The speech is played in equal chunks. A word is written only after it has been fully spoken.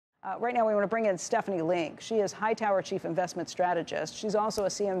Right now, we want to bring in Stephanie Link. She is Hightower Chief Investment Strategist. She's also a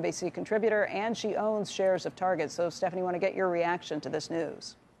CNBC contributor, and she owns shares of Target. So, Stephanie, I want to get your reaction to this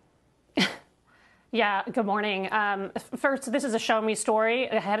news. Yeah, good morning. First, this is a show me story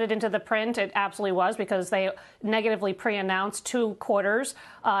headed into the print. It absolutely was, because they negatively pre-announced 2 quarters.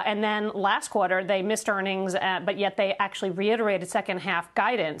 And then last quarter, they missed earnings, but yet they actually reiterated second half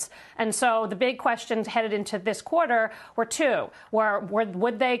guidance. And so the big questions headed into this quarter were 2.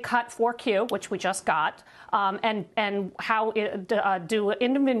 Would they cut 4Q, which we just got? And how do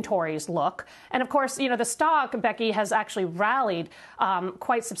inventories look? And of course, you know, the stock, Becky, has actually rallied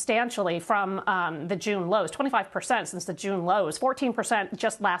quite substantially from the June lows, 25% since the June lows, 14%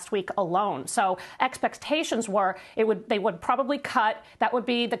 just last week alone. So expectations were they would probably cut. That would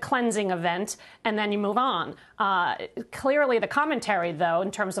be the cleansing event, and then you move on. Clearly, the commentary, though, in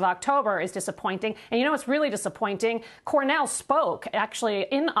terms of October is disappointing. And you know what's really disappointing? Cornell spoke actually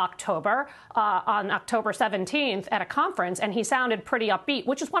in October, on October 17th at a conference, and he sounded pretty upbeat,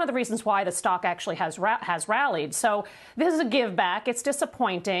 which is one of the reasons why the stock actually has rallied. So this is a give back. It's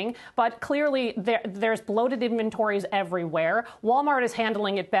disappointing, but clearly there's bloated inventories everywhere. Walmart is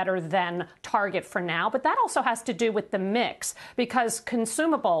handling it better than Target for now, but that also has to do with the mix, because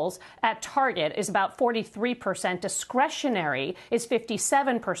consumables at Target is about 43%, discretionary is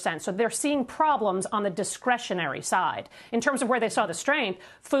 57%. So they're seeing problems on the discretionary side. In terms of where they saw the strength,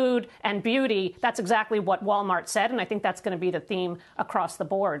 food and beauty, that's exactly what Walmart said, and I think that's going to be the theme across the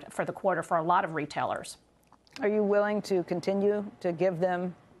board for the quarter for a lot of retailers. Are you willing to continue to give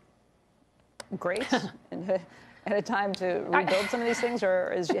them grace at a time to rebuild some of these things,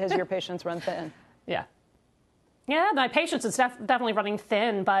 or has your patience run thin? Yeah, my patience is definitely running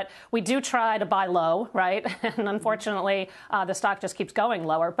thin, but we do try to buy low, right? And unfortunately, the stock just keeps going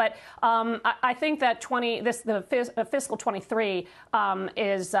lower. But I think that the fiscal 23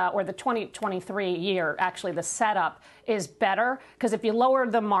 or the 2023 year, actually, the setup is better, because if you lower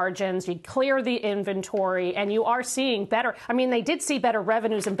the margins, you clear the inventory, and you are seeing better. I mean, they did see better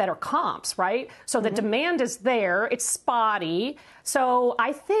revenues and better comps, right? So the demand is there. It's spotty. So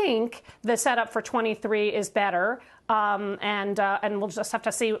I think the setup for 23 is better. And we'll just have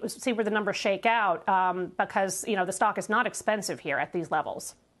to see where the numbers shake out, because, you know, the stock is not expensive here at these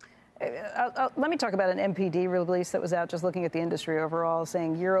levels. Let me talk about an MPD release that was out, just looking at the industry overall,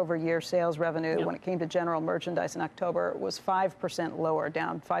 saying year-over-year sales revenue when it came to general merchandise in October was 5% lower,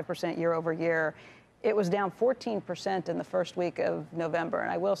 down 5% year-over-year. It was down 14% in the first week of November.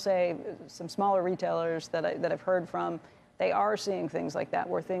 And I will say some smaller retailers that I've heard from, they are seeing things like that,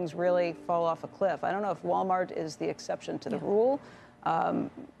 where things really fall off a cliff. I don't know if Walmart is the exception to the rule.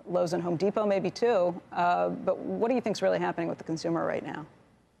 Lowe's and Home Depot maybe too. But what do you think is really happening with the consumer right now?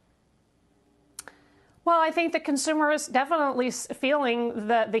 Well, I think the consumer is definitely feeling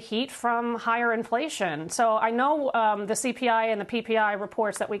the heat from higher inflation. So I know the CPI and the PPI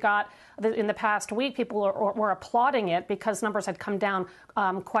reports that we got in the past week, people were applauding it because numbers had come down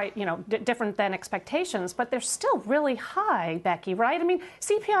quite, you know, different than expectations. But they're still really high, Becky, right? I mean,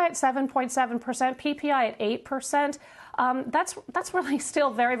 CPI at 7.7%, PPI at 8%. That's really still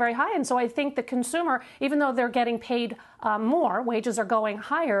very, very high. And so I think the consumer, even though they're getting paid more, wages are going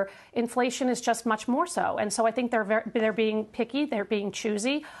higher, inflation is just much more so. And so I think they're being picky, they're being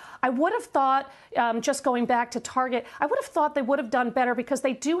choosy. I would have thought, just going back to Target, I would have thought they would have done better, because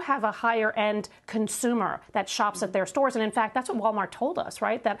they do have a higher end consumer that shops at their stores. And in fact, that's what Walmart told us,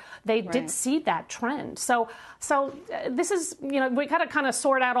 right? That they did see that trend. So this is, you know, we got to kind of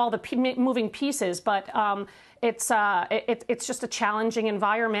sort out all the moving pieces, but it's just a challenging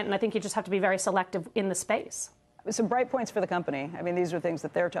environment. And I think you just have to be very selective in the space. Some bright points for the company. I mean, these are things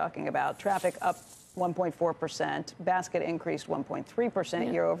that they're talking about. Traffic up 1.4%. Basket increased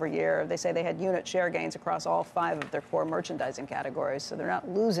 1.3% year over year. They say they had unit share gains across all 5 of their core merchandising categories. So they're not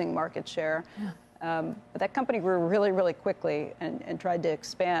losing market share. But that company grew really, really quickly and tried to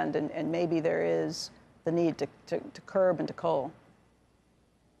expand. And maybe there is the need to curb and to cull.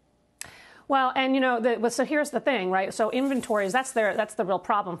 Well, and, you know, so here's the thing, right? So inventories, that's the real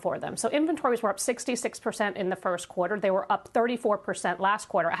problem for them. So inventories were up 66% in the first quarter. They were up 34% last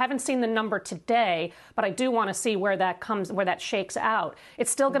quarter. I haven't seen the number today, but I do want to see where that shakes out. It's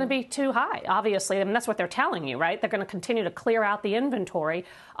still going to be too high, obviously. I mean, that's what they're telling you, right? They're going to continue to clear out the inventory,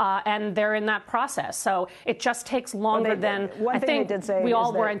 and they're in that process. So it just takes longer than I think we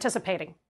all were anticipating.